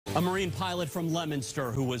A Marine pilot from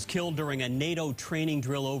Leominster who was killed during a NATO training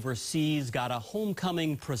drill overseas got a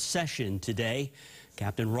homecoming procession today.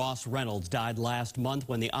 Captain Ross Reynolds died last month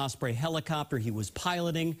when the Osprey helicopter he was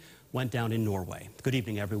piloting went down in Norway. Good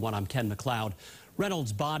evening, everyone. I'm Ken McLeod.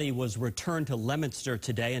 Reynolds' body was returned to Leominster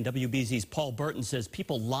today, and WBZ's Paul Burton says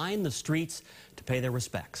people lined the streets to pay their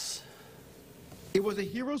respects. It was a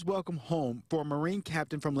hero's welcome home for a Marine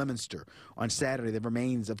captain from Leominster. On Saturday, the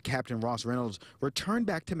remains of Captain Ross Reynolds returned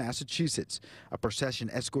back to Massachusetts. A procession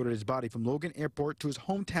escorted his body from Logan Airport to his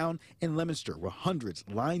hometown in Leominster, where hundreds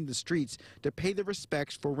lined the streets to pay their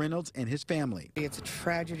respects for Reynolds and his family. It's a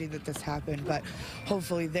tragedy that this happened, but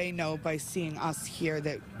hopefully they know by seeing us here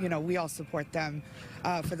that, we all support them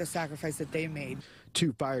for the sacrifice that they made.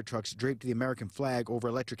 2 fire trucks draped the American flag over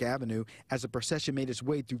Electric Avenue as the procession made its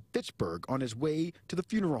way through Fitchburg on its way to the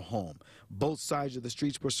funeral home. Both sides of the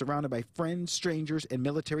streets were surrounded by friends, strangers, and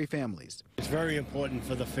military families. It's very important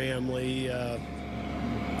for the family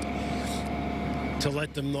to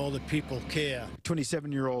let them know that people care.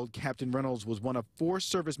 27-year-old Captain Reynolds was one of 4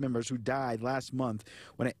 service members who died last month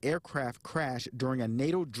when an aircraft crashed during a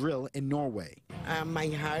NATO drill in Norway. My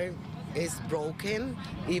heart is broken,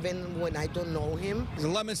 even when I don't know him. He's a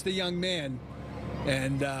Leominster young man,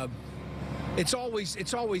 and it's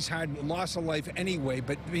always hard, loss of life anyway,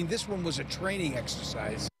 but I mean, this one was a training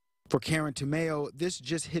exercise. For Karen Tomeo, this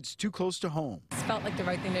just hits too close to home. It felt like the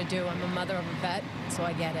right thing to do. I'm a mother of a vet, so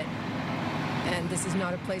I get it. And this is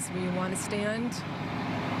not a place where you want to stand,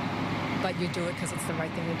 but you do it because it's the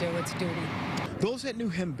right thing to do. It's duty. Those that knew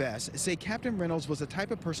him best say Captain Reynolds was the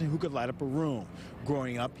type of person who could light up a room.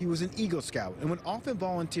 Growing up, he was an Eagle Scout and would often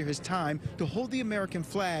volunteer his time to hold the American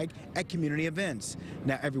flag at community events.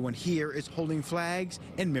 Now everyone here is holding flags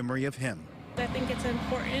in memory of him. I think it's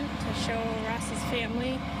important to show Ross's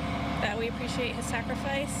family that we appreciate his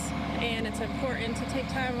sacrifice, and it's important to take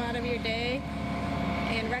time out of your day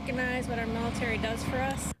and recognize what our military does for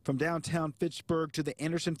us. From downtown Fitchburg to the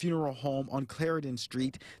Anderson Funeral Home on Clarendon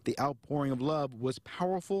Street, the outpouring of love was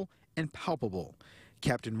powerful and palpable.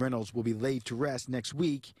 Captain Reynolds will be laid to rest next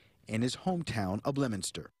week in his hometown of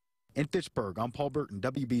Leominster. In Fitchburg, I'm Paul Burton,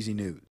 WBZ News.